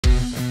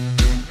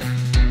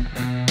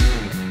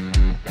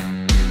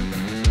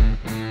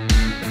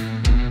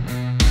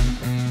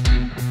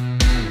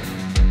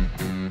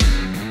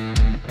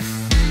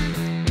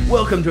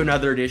Welcome to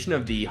another edition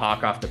of the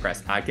Hawk Off the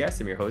Press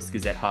podcast. I'm your host,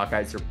 Gazette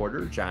Hawkeyes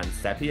reporter John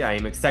Steppe. I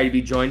am excited to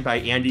be joined by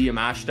Andy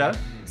Yamashita,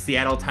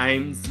 Seattle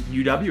Times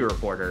UW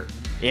reporter.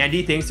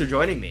 Andy, thanks for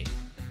joining me.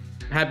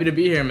 Happy to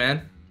be here,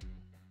 man.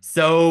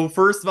 So,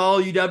 first of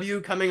all,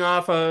 UW coming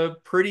off a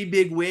pretty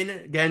big win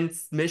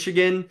against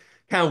Michigan.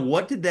 Kind of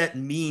what did that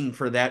mean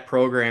for that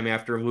program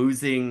after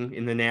losing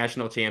in the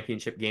national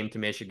championship game to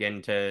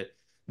Michigan to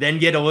then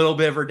get a little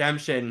bit of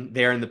redemption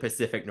there in the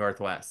Pacific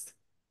Northwest?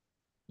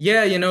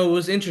 Yeah, it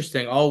was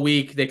interesting. All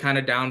week they kind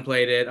of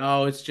downplayed it.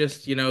 Oh, it's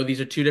just, these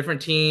are two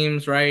different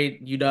teams,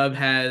 right? UW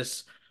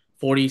has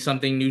 40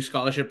 something new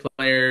scholarship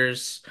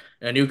players,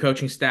 a new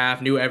coaching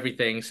staff, new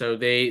everything. So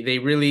they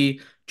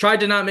really tried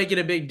to not make it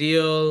a big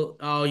deal.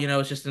 Oh,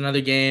 it's just another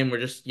game. We're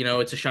just,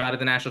 it's a shot at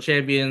the national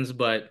champions,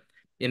 but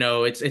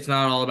it's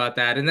not all about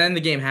that. And then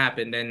the game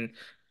happened and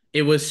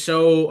it was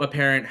so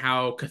apparent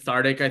how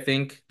cathartic I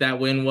think that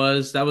win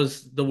was. That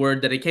was the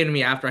word that it came to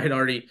me after I had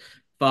already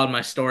followed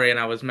my story and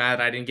I was mad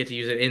I didn't get to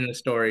use it in the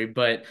story.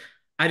 But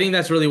I think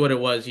that's really what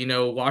it was.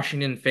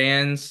 Washington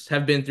fans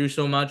have been through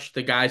so much.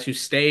 The guys who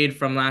stayed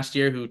from last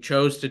year, who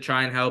chose to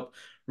try and help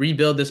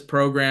rebuild this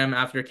program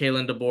after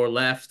Kalen DeBoer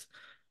left,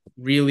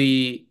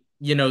 really,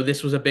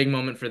 this was a big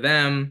moment for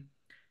them.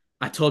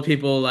 I told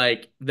people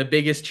like the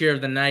biggest cheer of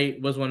the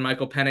night was when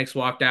Michael Penix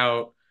walked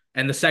out,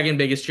 and the second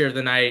biggest cheer of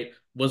the night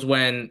was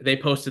when they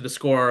posted the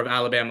score of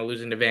Alabama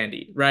losing to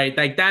Vandy, right?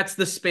 Like that's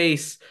the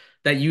space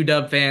that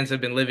UW fans have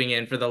been living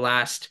in for the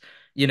last,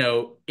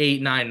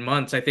 8, 9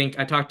 months. I think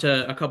I talked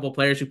to a couple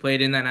players who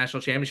played in that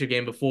national championship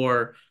game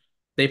before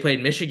they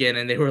played Michigan,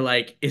 and they were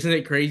like, "Isn't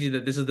it crazy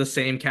that this is the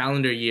same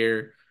calendar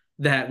year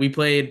that we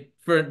played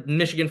for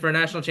Michigan for a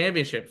national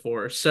championship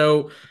for?"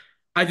 So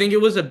I think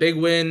it was a big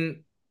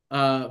win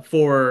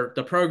for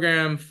the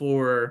program,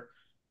 for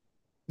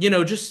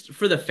just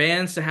for the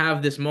fans to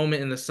have this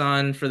moment in the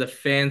sun, for the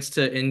fans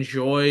to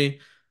enjoy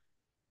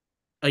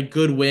a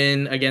good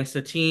win against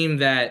a team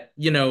that,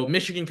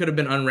 Michigan could have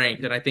been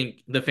unranked, and I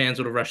think the fans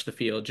would have rushed the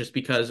field just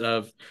because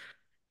of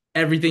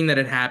everything that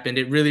had happened.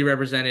 It really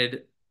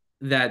represented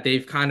that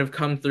they've kind of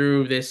come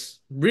through this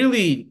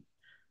really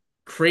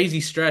crazy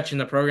stretch in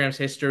the program's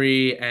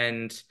history,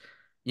 and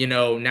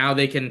now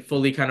they can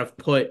fully kind of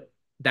put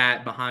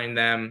that behind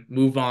them,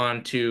 move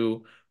on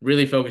to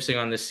really focusing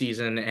on this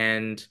season.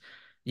 And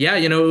yeah,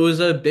 it was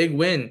a big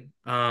win.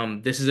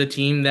 This is a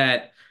team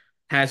that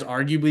has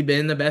arguably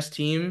been the best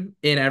team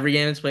in every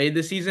game it's played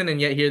this season, and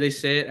yet here they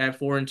sit at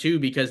 4-2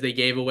 because they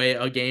gave away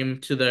a game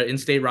to the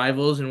in-state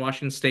rivals in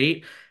Washington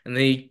State, and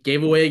they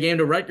gave away a game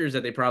to Rutgers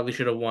that they probably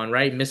should have won,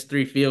 right? Missed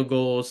 3 field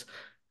goals,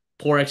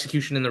 poor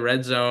execution in the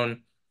red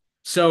zone.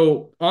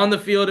 So on the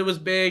field, it was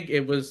big.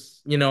 It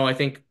was, I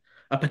think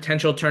a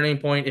potential turning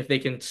point if they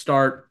can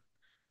start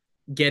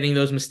getting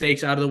those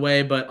mistakes out of the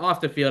way. But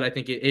off the field, I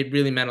think it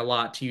really meant a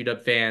lot to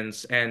UW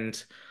fans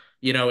and,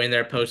 in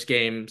their post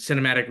game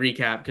cinematic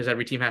recap, because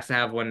every team has to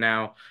have one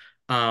now.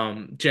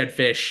 Jedd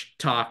Fisch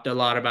talked a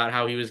lot about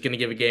how he was going to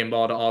give a game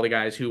ball to all the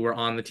guys who were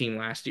on the team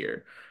last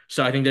year.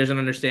 So I think there's an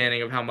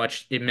understanding of how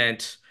much it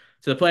meant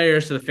to the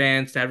players, to the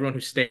fans, to everyone who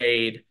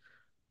stayed,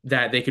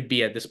 that they could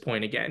be at this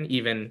point again,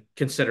 even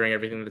considering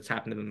everything that's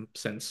happened to them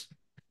since.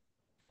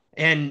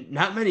 And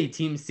not many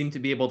teams seem to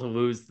be able to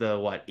lose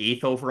the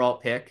eighth overall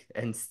pick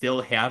and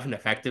still have an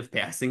effective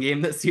passing game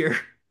this year.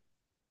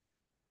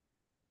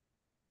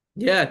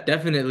 Yeah,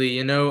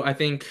 definitely. I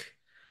think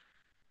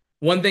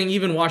one thing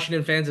even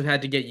Washington fans have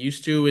had to get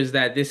used to is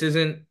that this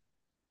isn't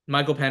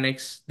Michael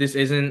Penix. This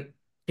isn't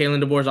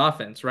Kalen DeBoer's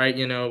offense, right?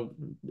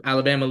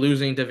 Alabama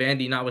losing to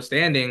Vandy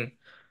notwithstanding,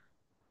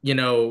 you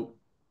know,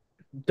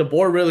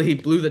 DeBoer really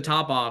blew the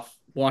top off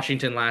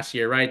Washington last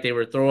year, right? They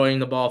were throwing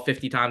the ball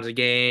 50 times a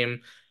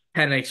game.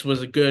 Penix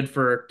was good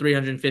for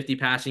 350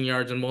 passing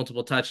yards and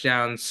multiple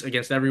touchdowns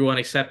against everyone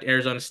except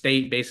Arizona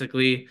State,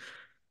 basically.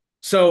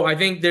 So I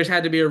think there's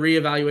had to be a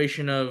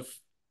reevaluation of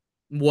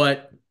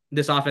what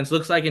this offense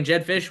looks like. And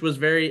Jedd Fisch was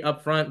very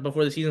upfront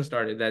before the season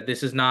started that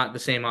this is not the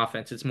same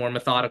offense. It's more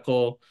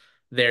methodical.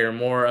 They're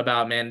more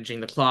about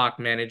managing the clock,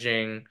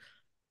 managing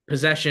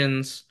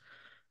possessions.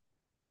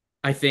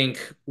 I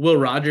think Will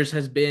Rogers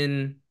has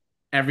been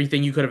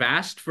everything you could have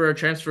asked for a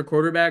transfer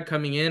quarterback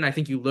coming in. I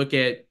think you look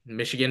at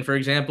Michigan, for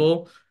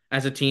example,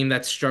 as a team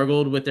that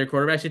struggled with their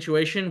quarterback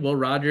situation. Will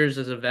Rogers,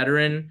 as a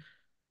veteran,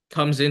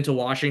 comes into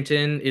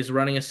Washington, is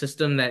running a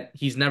system that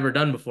he's never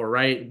done before,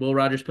 right? Will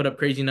Rogers put up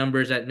crazy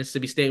numbers at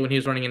Mississippi State when he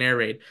was running an air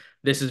raid.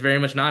 This is very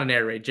much not an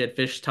air raid. Jedd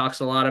Fisch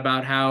talks a lot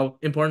about how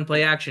important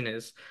play action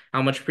is,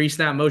 how much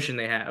pre-snap motion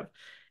they have.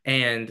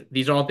 And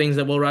these are all things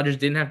that Will Rogers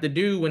didn't have to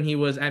do when he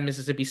was at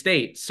Mississippi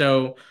State.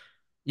 So,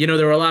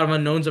 there were a lot of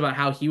unknowns about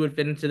how he would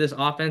fit into this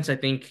offense. I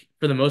think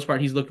for the most part,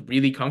 he's looked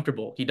really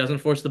comfortable. He doesn't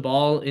force the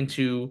ball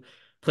into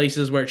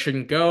places where it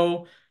shouldn't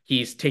go.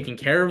 He's taking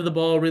care of the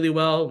ball really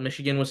well.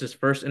 Michigan was his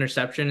first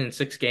interception in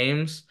 6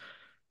 games.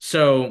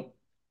 So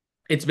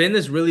it's been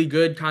this really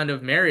good kind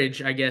of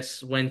marriage, I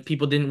guess, when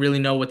people didn't really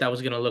know what that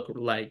was going to look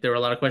like. There were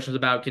a lot of questions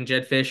about, can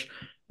Jedd Fisch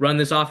run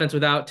this offense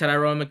without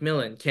Tyrone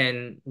McMillan?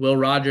 Can Will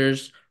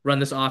Rogers run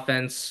this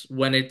offense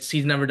when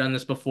he's never done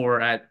this before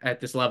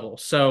at this level?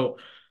 So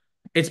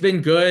it's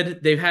been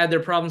good. They've had their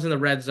problems in the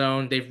red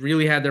zone. They've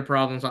really had their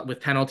problems with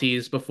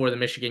penalties before the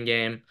Michigan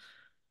game.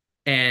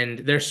 And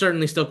there's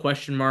certainly still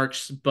question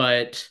marks,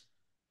 but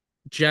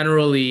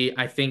generally,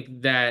 I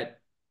think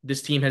that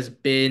this team has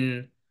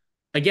been,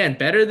 again,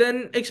 better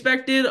than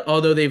expected,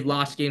 although they've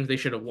lost games they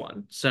should have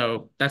won.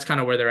 So that's kind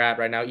of where they're at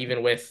right now,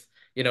 even with,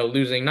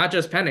 losing not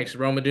just Penix,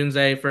 Rome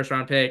Odunze, first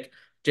round pick,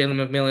 Jalen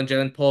McMillan,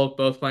 Jalen Polk,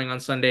 both playing on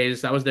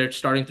Sundays. That was their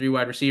starting three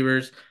wide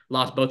receivers,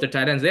 lost both their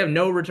tight ends. They have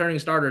no returning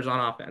starters on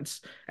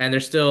offense, and they're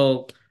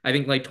still, I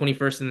think, like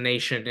 21st in the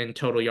nation in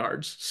total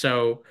yards.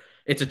 So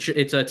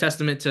it's a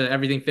testament to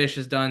everything Fish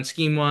has done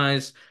scheme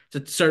wise.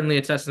 It's certainly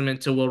a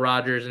testament to Will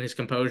Rogers and his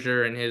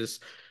composure and his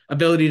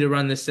ability to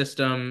run this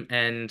system.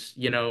 And,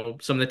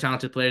 some of the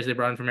talented players they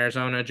brought in from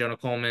Arizona, Jonah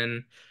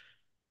Coleman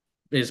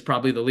is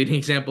probably the leading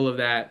example of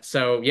that.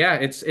 So yeah,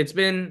 it's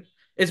been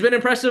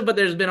impressive, but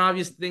there's been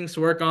obvious things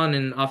to work on.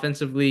 And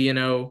offensively,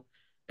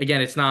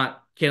 again, it's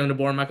not Kalen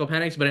DeBoer and Michael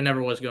Penix, but it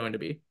never was going to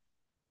be.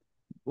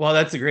 Well,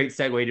 that's a great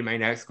segue to my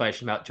next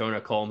question about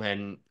Jonah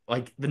Coleman.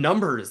 Like the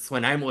numbers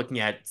when I'm looking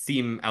at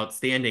seem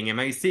outstanding. Am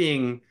I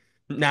seeing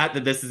not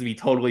that this is be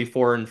totally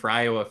foreign for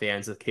Iowa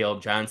fans with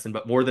Caleb Johnson,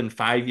 but more than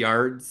 5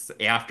 yards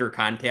after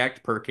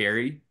contact per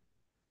carry?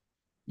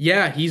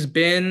 Yeah, he's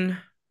been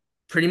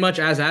pretty much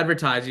as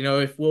advertised.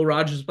 If Will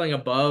Rogers was playing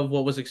above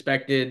what was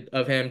expected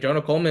of him,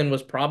 Jonah Coleman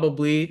was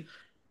probably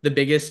the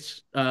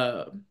biggest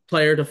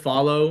player to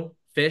follow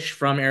Fish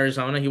from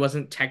Arizona. He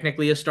wasn't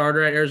technically a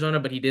starter at Arizona,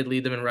 but he did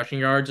lead them in rushing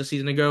yards a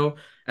season ago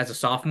as a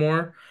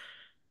sophomore.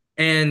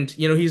 And,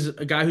 he's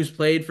a guy who's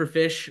played for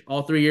Fish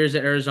all 3 years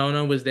at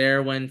Arizona, was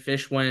there when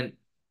Fish went,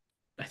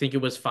 I think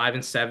it was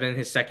 5-7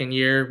 his second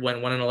year, went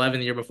 1-11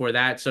 the year before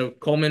that. So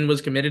Coleman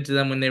was committed to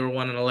them when they were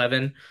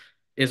 1-11,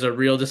 is a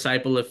real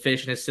disciple of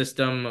Fish and his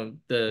system.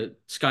 The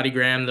Scotty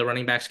Graham, the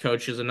running backs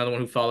coach, is another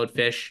one who followed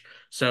Fish.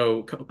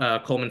 So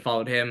Coleman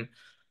followed him.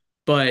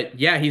 But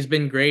yeah, he's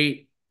been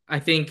great. I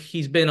think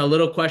he's been a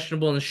little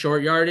questionable in the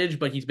short yardage,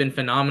 but he's been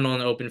phenomenal in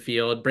the open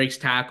field, breaks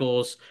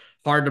tackles,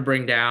 hard to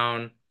bring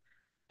down,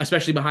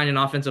 especially behind an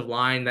offensive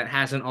line that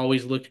hasn't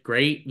always looked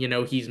great.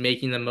 He's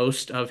making the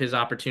most of his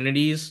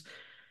opportunities,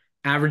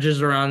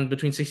 averages around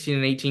between 16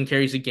 and 18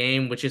 carries a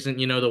game, which isn't,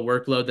 the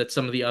workload that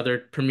some of the other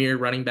premier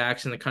running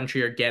backs in the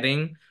country are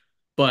getting,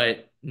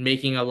 but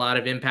making a lot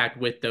of impact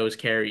with those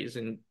carries.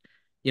 And,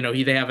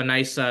 they have a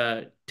nice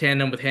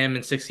tandem with him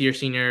and sixth-year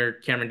senior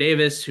Cameron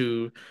Davis,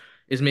 who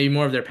is maybe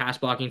more of their pass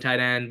blocking tight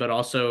end, but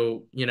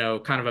also,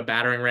 kind of a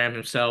battering ram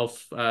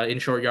himself in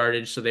short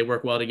yardage. So they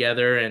work well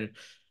together. And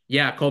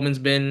yeah, Coleman's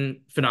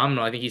been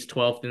phenomenal. I think he's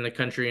 12th in the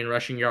country in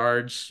rushing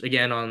yards,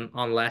 again,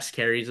 on less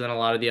carries than a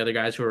lot of the other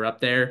guys who are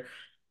up there.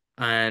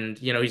 And,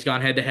 he's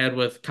gone head to head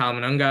with Kyle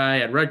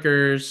Monangai at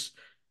Rutgers,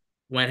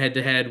 went head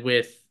to head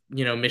with,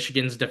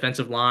 Michigan's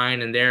defensive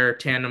line and their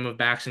tandem of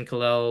backs and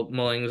Khalil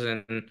Mullings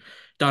and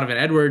Donovan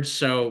Edwards.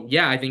 So,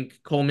 yeah, I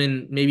think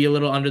Coleman maybe a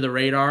little under the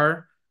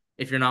radar.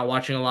 If you're not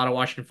watching a lot of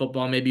Washington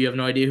football, maybe you have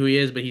no idea who he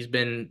is, but he's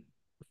been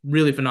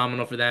really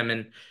phenomenal for them.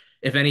 And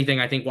if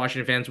anything, I think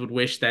Washington fans would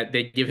wish that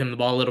they'd give him the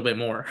ball a little bit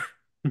more.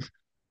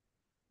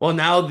 Well,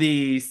 now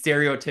the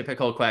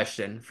stereotypical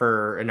question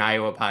for an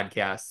Iowa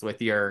podcast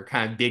with your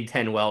kind of Big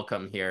Ten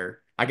welcome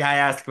here. I gotta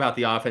ask about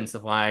the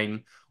offensive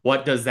line.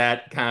 What does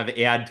that kind of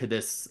add to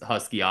this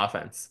Husky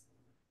offense?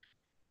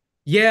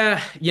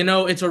 Yeah,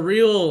 it's a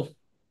real,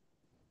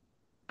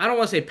 I don't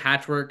want to say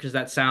patchwork because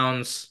that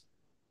sounds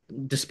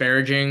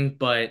disparaging,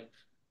 but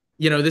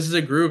this is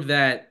a group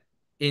that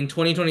in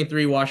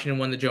 2023 Washington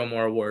won the Joe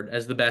Moore Award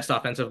as the best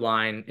offensive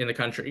line in the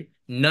country.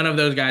 None of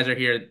those guys are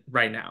here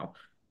right now.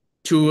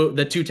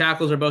 The two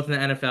tackles are both in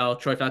the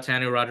NFL. Troy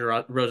Fautanu, Roger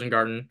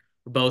Rosengarten,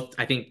 both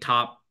I think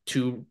top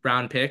 2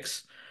 round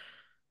picks.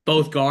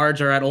 Both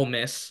guards are at Ole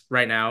Miss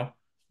right now,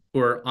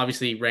 who are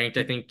obviously ranked,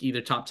 I think, either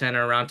top 10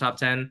 or around top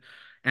 10.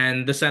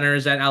 And the center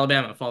is at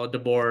Alabama, followed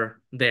DeBoer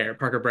there,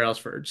 Parker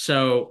Brailsford.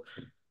 So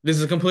this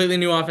is a completely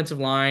new offensive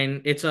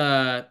line. It's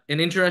an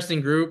interesting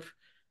group.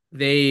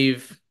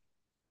 They've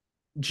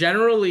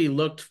generally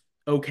looked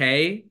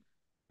okay.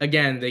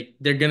 Again,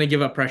 they're gonna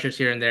give up pressures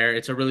here and there.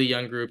 It's a really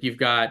young group. You've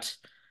got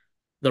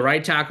the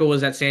right tackle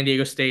was at San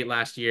Diego State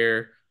last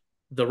year.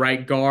 The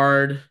right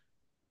guard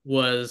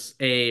was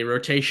a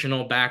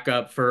rotational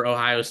backup for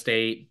Ohio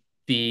State.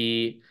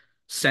 The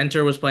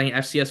center was playing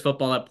FCS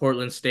football at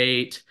Portland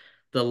State.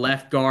 The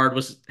left guard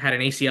was had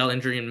an ACL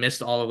injury and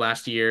missed all of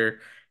last year.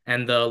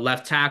 And the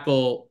left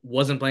tackle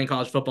wasn't playing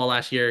college football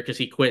last year because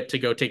he quit to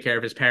go take care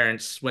of his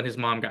parents when his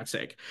mom got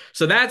sick.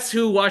 So that's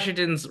who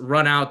Washington's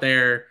run out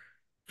there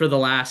for the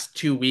last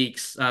 2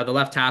 weeks. The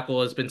left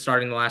tackle has been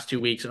starting the last 2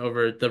 weeks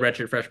over the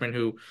redshirt freshman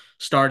who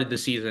started the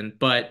season.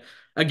 But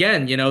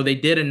again, they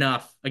did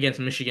enough against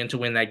Michigan to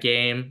win that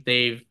game.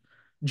 They've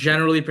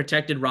generally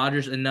protected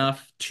Rodgers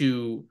enough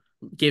to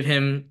give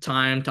him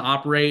time to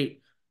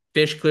operate.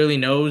 Fish clearly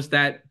knows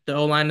that the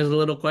O line is a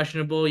little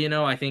questionable.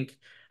 I think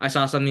I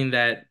saw something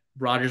that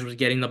Rodgers was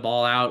getting the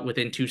ball out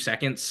within 2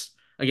 seconds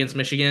against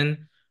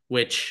Michigan,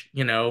 which,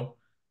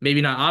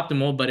 maybe not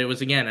optimal, but it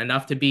was, again,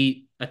 enough to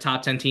beat a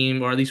top 10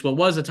 team, or at least what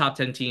was a top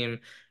 10 team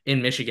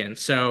in Michigan.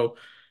 So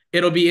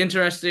it'll be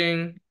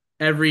interesting.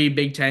 Every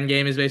Big Ten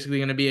game is basically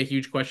going to be a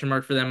huge question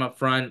mark for them up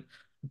front.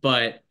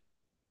 But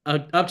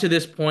up to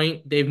this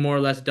point, they've more or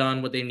less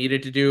done what they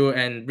needed to do.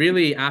 And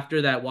really,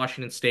 after that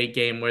Washington State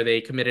game where they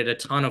committed a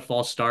ton of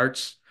false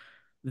starts,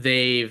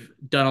 they've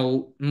done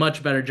a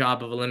much better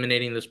job of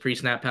eliminating those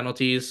pre-snap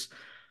penalties.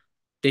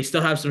 They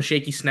still have some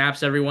shaky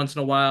snaps every once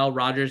in a while.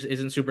 Rodgers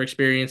isn't super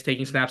experienced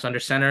taking snaps under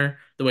center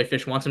the way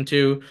Fish wants him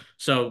to.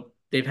 So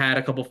they've had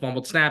a couple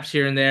fumbled snaps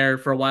here and there.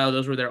 For a while,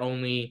 those were their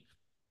only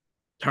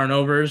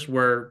turnovers,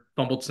 were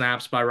fumbled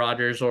snaps by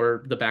Rodgers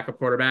or the backup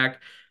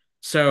quarterback.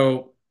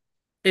 So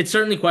it's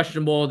certainly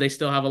questionable. They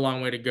still have a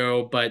long way to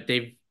go, but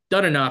they've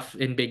done enough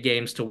in big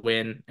games to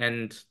win.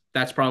 And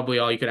that's probably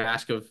all you could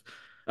ask of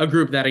a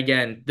group that,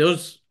 again,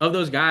 those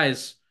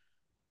guys,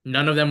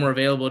 none of them were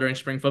available during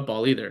spring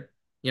football either,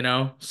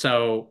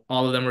 So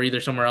all of them were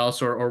either somewhere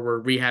else or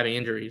were rehabbing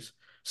injuries.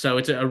 So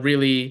it's a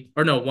really,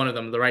 or no, one of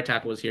them, the right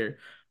tackle was here.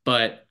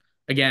 But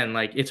again,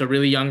 like, it's a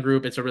really young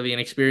group. It's a really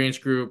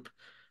inexperienced group.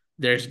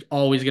 There's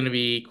always going to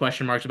be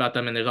question marks about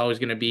them, and there's always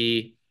going to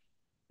be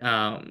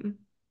um,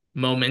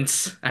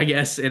 moments, I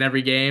guess, in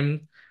every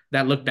game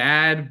that look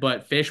bad.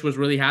 But Fish was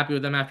really happy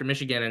with them after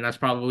Michigan, and that's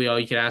probably all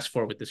you could ask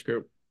for with this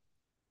group.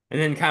 And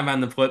then kind of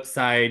on the flip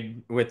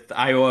side, with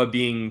Iowa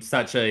being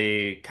such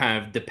a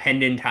kind of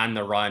dependent on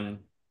the run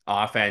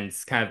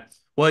offense, kind of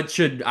what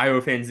should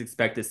Iowa fans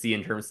expect to see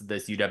in terms of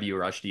this UW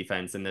rush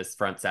defense in this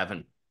front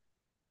seven?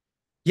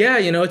 Yeah,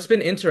 it's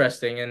been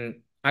interesting,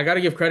 and I got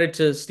to give credit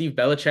to Steve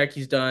Belichick.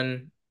 He's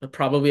done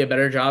probably a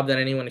better job than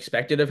anyone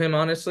expected of him,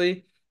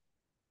 honestly.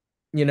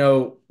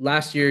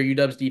 Last year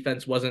UW's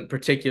defense wasn't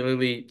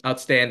particularly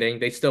outstanding.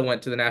 They still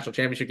went to the national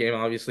championship game,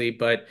 obviously,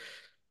 but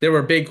there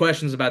were big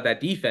questions about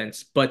that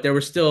defense. But there were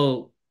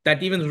still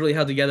that defense was really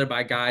held together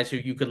by guys who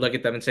you could look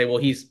at them and say, well,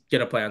 he's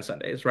gonna play on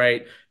Sundays,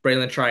 right?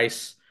 Braylon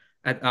Trice,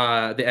 at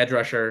the edge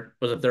rusher,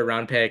 was a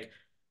third-round pick.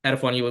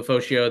 Edifon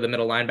Ulofoshio, the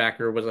middle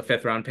linebacker, was a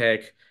fifth-round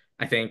pick.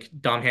 I think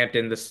Dom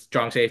Hampton, the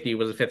strong safety,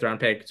 was a fifth-round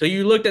pick. So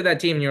you looked at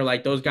that team and you're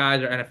like, those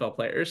guys are NFL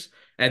players,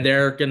 and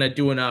they're gonna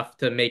do enough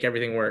to make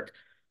everything work.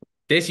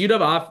 This UW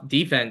off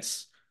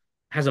defense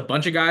has a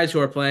bunch of guys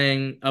who are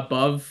playing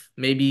above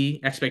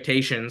maybe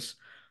expectations.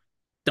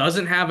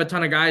 Doesn't have a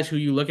ton of guys who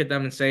you look at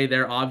them and say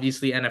they're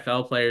obviously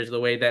NFL players the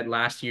way that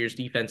last year's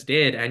defense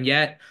did, and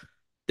yet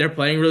they're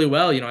playing really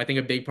well. I think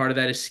a big part of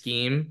that is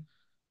scheme.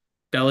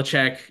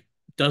 Belichick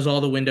does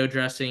all the window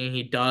dressing.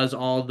 He does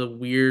all the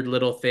weird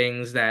little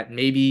things that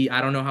maybe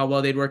I don't know how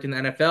well they'd work in the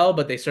NFL,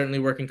 but they certainly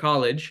work in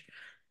college.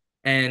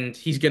 And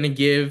he's going to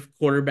give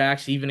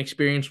quarterbacks, even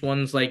experienced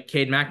ones like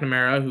Cade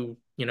McNamara, who,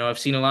 I've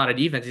seen a lot of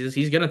defenses,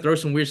 he's going to throw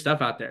some weird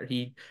stuff out there.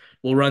 He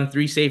will run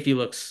three safety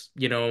looks,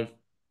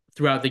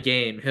 throughout the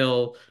game.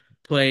 He'll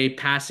play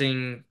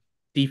passing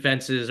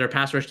defenses or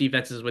pass rush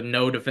defenses with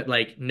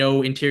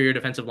no interior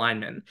defensive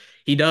linemen.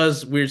 He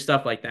does weird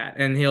stuff like that,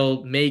 and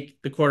he'll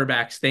make the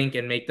quarterbacks think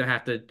and make them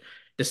have to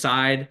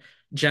decide.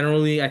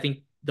 Generally, I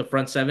think the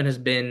front seven has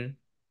been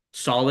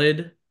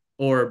solid,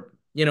 or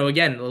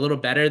again, a little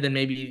better than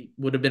maybe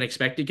would have been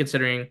expected,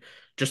 considering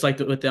just like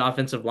with the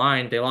offensive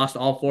line, they lost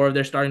all four of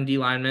their starting D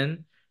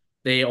linemen.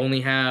 They only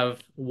have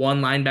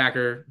one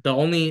linebacker. The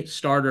only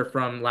starter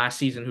from last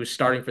season who's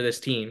starting for this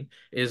team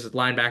is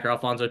linebacker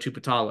Alfonso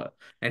Tuputala,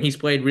 and he's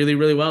played really,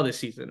 really well this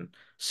season.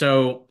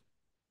 So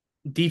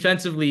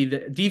defensively,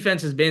 the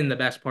defense has been the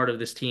best part of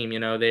this team.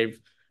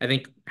 They've, I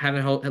think,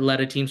 haven't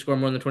let a team score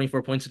more than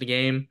 24 points in a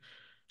game,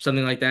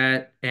 something like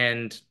that,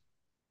 and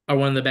are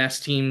one of the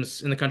best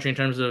teams in the country in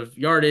terms of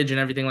yardage and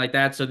everything like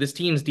that. So this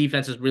team's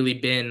defense has really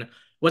been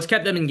what's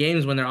kept them in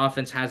games when their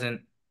offense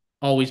hasn't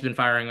always been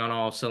firing on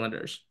all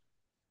cylinders.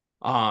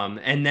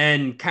 And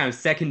then kind of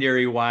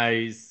secondary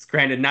wise,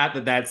 granted, not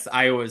that that's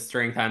Iowa's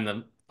strength on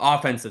the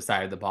offensive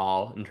side of the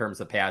ball in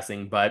terms of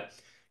passing, but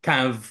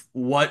kind of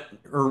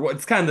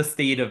what's kind of the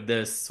state of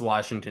this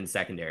Washington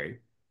secondary?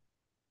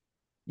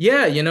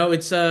 Yeah,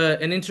 it's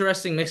an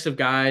interesting mix of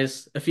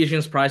guys.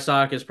 Ephesians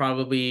Prysock is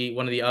probably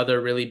one of the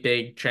other really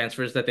big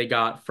transfers that they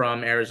got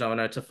from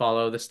Arizona to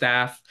follow the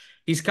staff.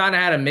 He's kind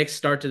of had a mixed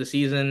start to the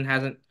season,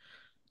 hasn't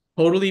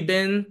totally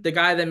been the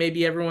guy that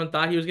maybe everyone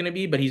thought he was going to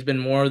be, but he's been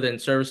more than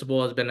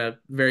serviceable, has been a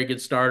very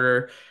good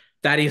starter.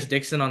 Thaddeus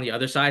Dixon on the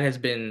other side has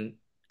been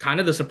kind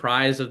of the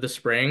surprise of the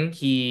spring.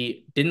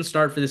 He didn't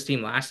start for this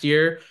team last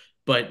year,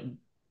 but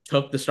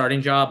took the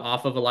starting job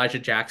off of Elijah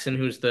Jackson,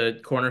 who's the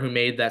corner who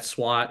made that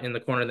swat in the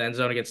corner of the end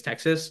zone against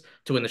Texas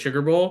to win the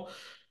Sugar Bowl.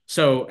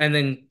 So, and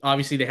then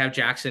obviously they have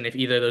Jackson if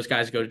either of those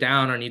guys goes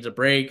down or needs a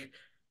break.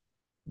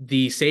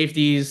 The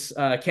safeties,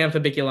 Cam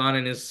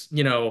Fabiculanan is,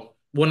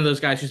 one of those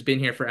guys who's been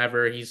here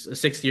forever. He's a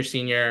sixth-year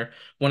senior,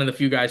 one of the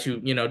few guys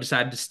who,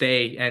 decided to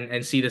stay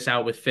and see this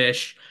out with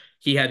Fish.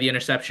 He had the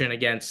interception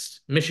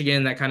against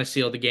Michigan that kind of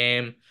sealed the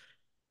game.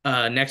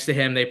 Next to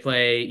him, they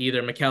play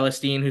either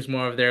McEllisteen, who's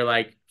more of their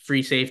like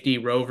free safety,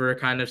 rover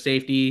kind of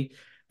safety,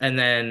 and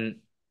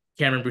then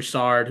Cameron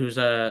Broussard, who's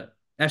a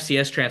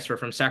FCS transfer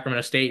from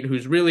Sacramento State,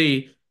 who's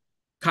really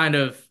kind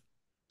of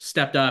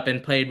stepped up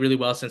and played really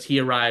well since he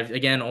arrived,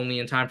 again, only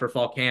in time for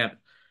fall camp.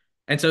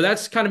 And so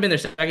that's kind of been their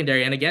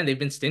secondary. And again, they've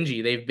been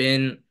stingy. They've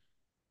been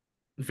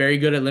very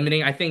good at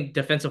limiting. I think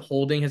defensive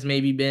holding has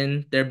maybe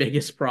been their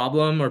biggest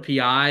problem or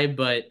PI,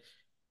 but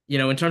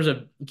in terms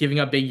of giving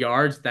up big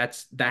yards,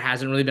 that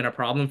hasn't really been a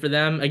problem for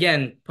them.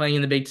 Again, playing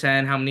in the Big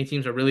Ten, how many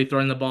teams are really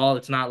throwing the ball?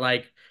 It's not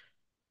like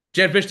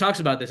Jed Fish talks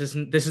about this. This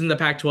isn't the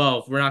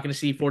Pac-12. We're not going to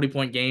see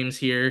 40-point games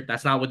here.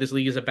 That's not what this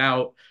league is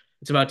about.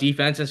 It's about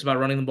defense. And it's about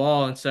running the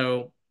ball. And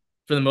so,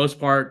 for the most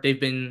part, they've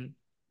been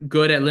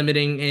good at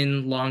limiting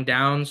in long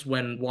downs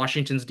when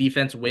Washington's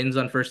defense wins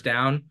on first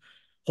down,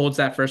 holds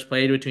that first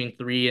play to between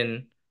 3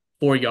 and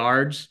 4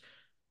 yards.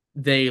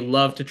 They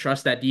love to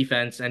trust that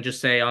defense and just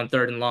say on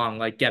third and long,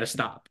 like, get a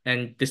stop.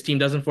 And this team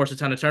doesn't force a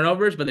ton of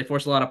turnovers, but they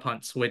force a lot of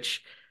punts,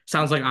 which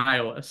sounds like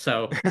Iowa.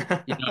 So,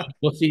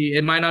 we'll see.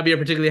 It might not be a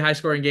particularly high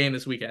scoring game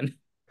this weekend.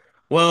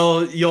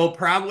 Well, you'll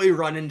probably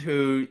run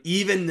into,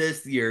 even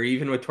this year,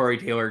 even with Tory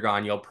Taylor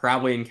gone, you'll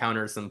probably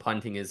encounter some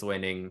punting is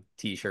winning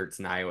t-shirts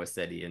in Iowa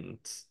City. And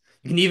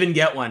you can even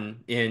get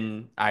one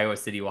in Iowa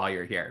City while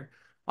you're here.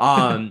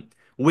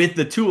 With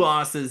the two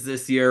losses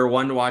this year,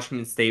 one to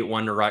Washington State,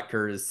 one to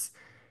Rutgers,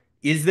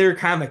 is there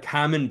kind of a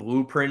common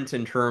blueprint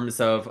in terms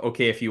of,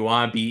 okay, if you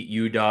want to beat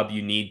UW,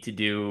 you need to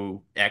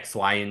do X,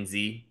 Y, and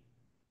Z?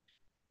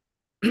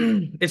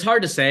 It's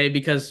hard to say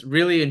because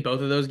really in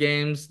both of those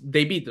games,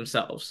 they beat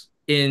themselves.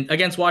 In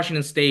against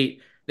Washington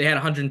State, they had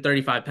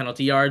 135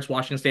 penalty yards.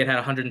 Washington State had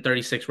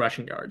 136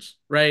 rushing yards,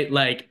 right?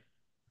 Like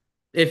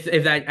if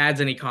that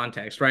adds any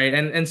context, right?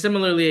 And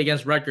similarly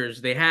against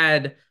Rutgers, they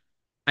had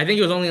I think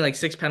it was only like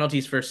 6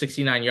 penalties for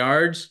 69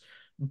 yards,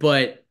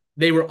 but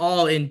they were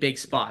all in big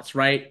spots,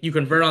 right? You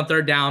convert on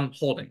third down,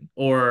 holding,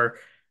 or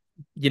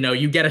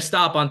you get a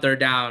stop on third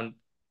down,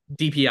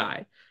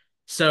 DPI.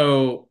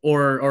 So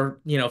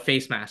or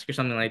face mask or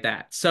something like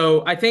that.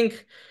 So I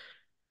think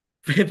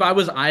if I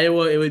was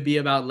Iowa, it would be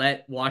about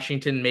let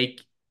Washington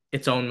make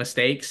its own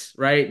mistakes,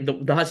 right?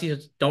 The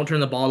Huskies don't turn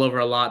the ball over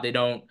a lot.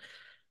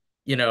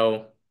 You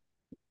know,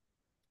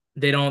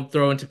 they don't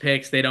throw into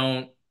picks. They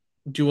don't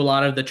do a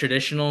lot of the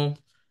traditional,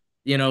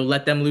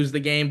 let them lose the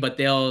game, but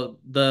their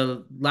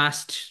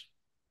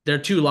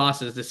two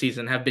losses this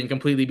season have been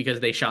completely because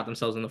they shot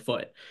themselves in the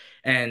foot.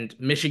 And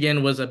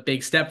Michigan was a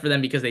big step for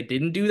them because they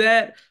didn't do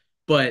that,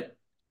 but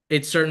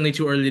it's certainly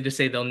too early to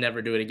say they'll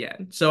never do it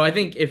again. So I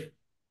think if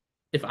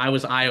I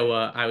was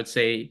Iowa, I would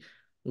say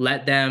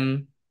let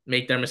them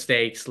make their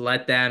mistakes,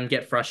 let them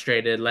get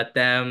frustrated, let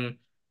them,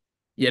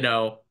 you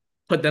know,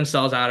 put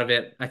themselves out of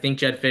it. I think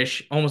Jed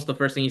Fish, almost the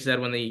first thing he said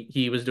when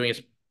he was doing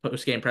his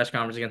post-game press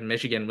conference against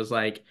Michigan was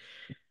like,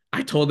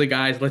 I told the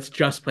guys, let's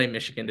just play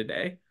Michigan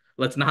today.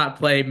 Let's not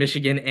play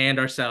Michigan and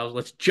ourselves.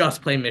 Let's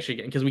just play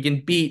Michigan because we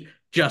can beat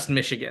just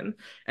Michigan.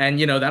 And,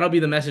 that'll be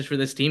the message for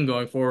this team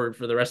going forward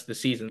for the rest of the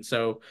season.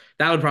 So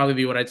that would probably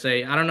be what I'd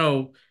say. I don't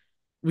know.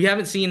 We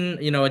haven't seen,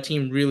 a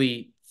team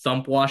really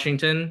thump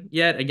Washington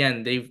yet.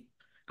 Again, they've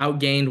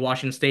outgained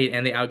Washington State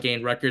and they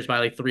outgained Rutgers by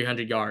like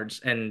 300 yards.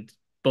 And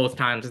both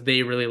times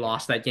they really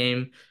lost that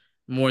game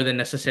more than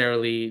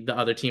necessarily the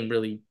other team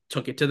really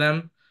took it to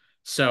them.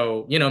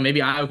 So,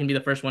 maybe Iowa can be the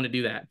first one to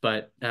do that.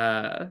 But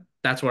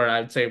that's where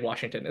I would say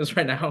Washington is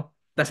right now.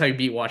 That's how you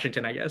beat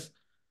Washington, I guess.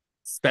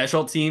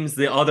 Special teams,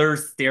 the other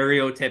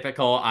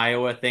stereotypical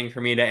Iowa thing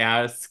for me to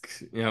ask,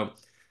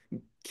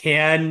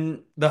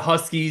 can the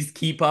Huskies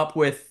keep up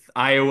with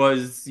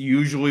Iowa's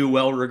usually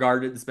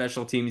well-regarded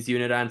special teams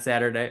unit on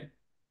Saturday?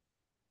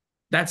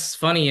 That's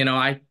funny,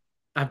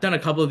 I've done a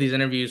couple of these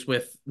interviews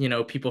with,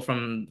 people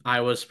from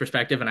Iowa's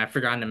perspective, and I've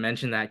forgotten to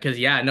mention that because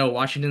yeah, no,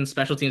 Washington's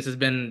special teams has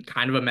been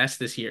kind of a mess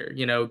this year.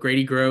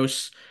 Grady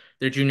Gross,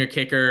 their junior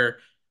kicker,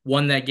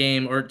 won that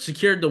game or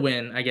secured the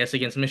win, I guess,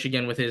 against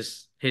Michigan with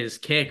his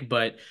kick,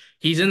 but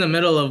he's in the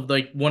middle of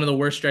like one of the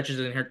worst stretches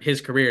in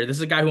his career. This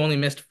is a guy who only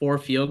missed 4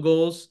 field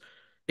goals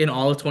in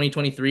all of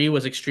 2023,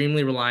 was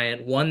extremely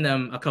reliant, won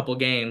them a couple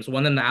games,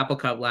 won them the Apple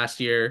Cup last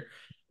year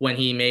when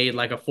he made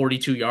like a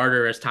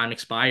 42-yarder as time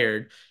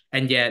expired.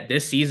 And yet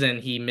this season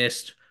he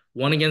missed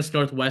one against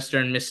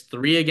Northwestern, missed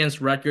three against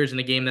Rutgers in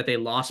a game that they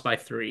lost by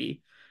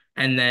three,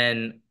 and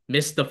then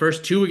missed the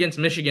first two against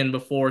Michigan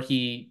before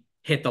he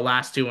hit the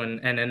last two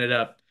and ended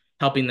up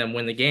helping them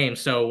win the game.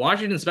 So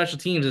Washington special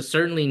teams is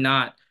certainly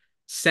not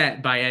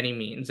set by any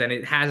means, and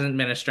it hasn't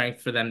been a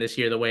strength for them this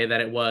year the way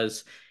that it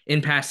was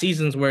in past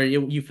seasons where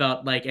you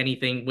felt like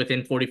anything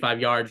within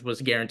 45 yards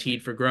was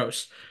guaranteed for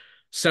Gross.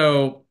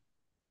 So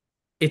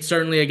it's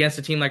certainly against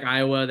a team like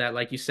Iowa that,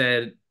 like you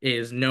said,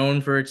 is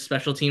known for its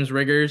special teams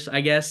rigors,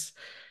 I guess,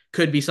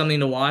 could be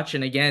something to watch.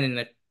 And again, in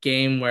a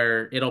game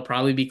where it'll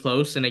probably be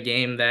close, in a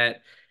game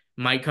that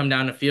might come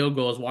down to field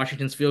goals,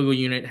 Washington's field goal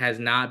unit has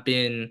not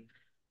been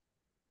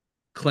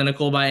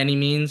clinical by any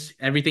means.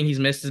 Everything he's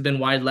missed has been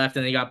wide left,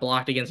 and they got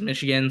blocked against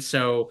Michigan.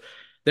 So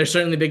there's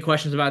certainly big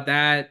questions about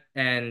that.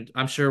 And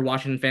I'm sure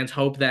Washington fans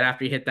hope that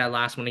after he hit that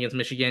last one against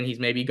Michigan, he's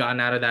maybe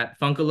gotten out of that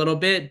funk a little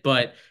bit,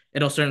 but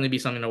it'll certainly be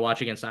something to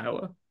watch against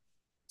Iowa.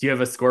 Do you have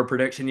a score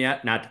prediction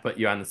yet? Not to put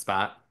you on the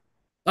spot.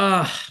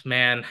 Oh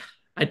man,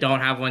 I don't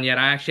have one yet.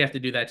 I actually have to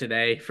do that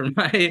today for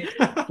my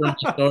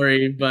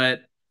story,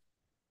 but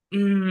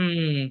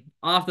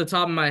off the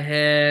top of my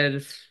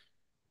head,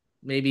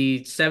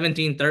 maybe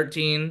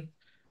 17-13.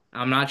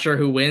 I'm not sure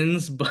who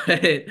wins,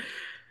 but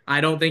I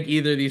don't think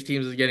either of these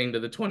teams is getting to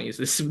the 20s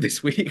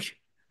this week.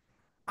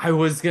 I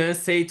was gonna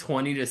say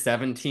 20 to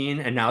 17,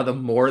 and now the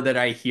more that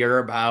I hear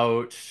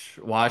about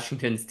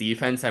Washington's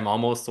defense, I'm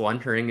almost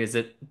wondering, is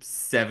it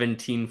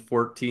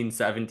 17-14,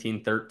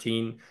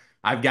 17-13?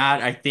 I've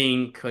got, I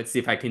think, let's see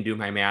if I can do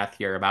my math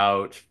here,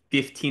 about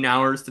 15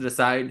 hours to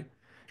decide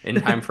in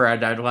time for our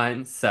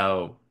deadline.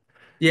 So,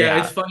 Yeah,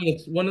 it's yeah. funny.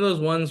 It's one of those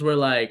ones where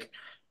like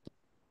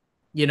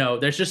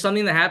there's just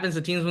something that happens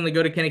to teams when they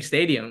go to Kinnick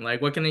Stadium.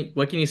 Like, what can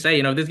you say?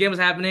 If this game was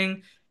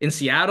happening in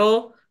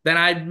Seattle, then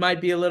I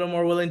might be a little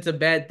more willing to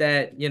bet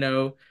that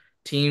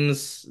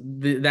teams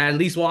that at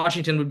least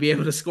Washington would be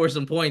able to score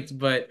some points.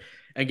 But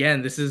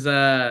again, this is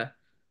Iowa.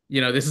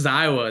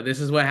 This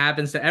is what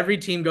happens to every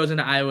team goes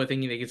into Iowa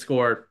thinking they could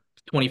score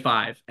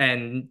 25,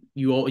 and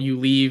you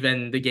leave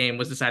and the game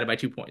was decided by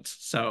 2 points.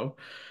 So,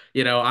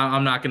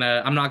 I'm not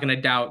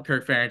gonna doubt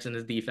Kirk Ferentz and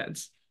his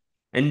defense.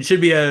 And it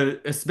should be a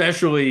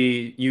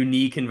especially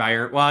unique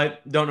environment. Well, I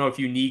don't know if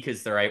unique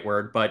is the right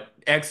word, but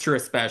extra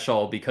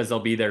special because they'll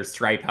be their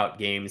stripe out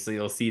games. So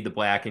you'll see the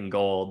black and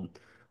gold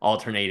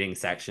alternating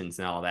sections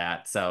and all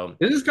that. So,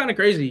 This is kind of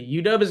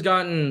crazy.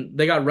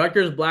 They got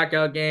Rutgers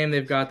blackout game,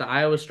 they've got the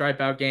Iowa stripe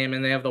out game,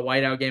 and they have the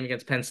whiteout game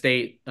against Penn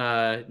State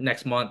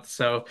next month.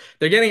 So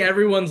they're getting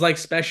everyone's like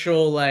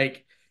special,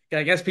 like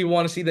I guess people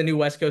want to see the new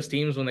West Coast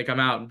teams when they come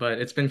out, but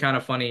it's been kind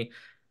of funny.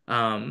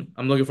 I'm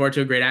looking forward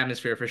to a great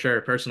atmosphere for sure,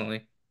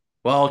 personally.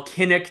 well,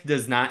 Kinnick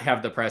does not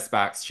have the press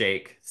box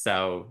shake.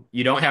 So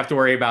you don't have to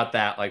worry about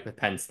that like with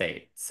Penn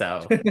State.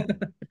 So,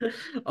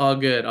 All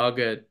good, all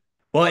good.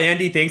 well,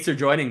 Andy, thanks for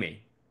joining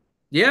me.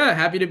 Yeah,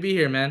 happy to be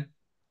here, man.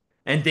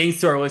 And thanks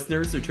to our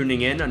listeners for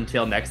tuning in.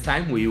 Until next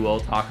time, we will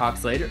talk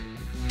Hawks later.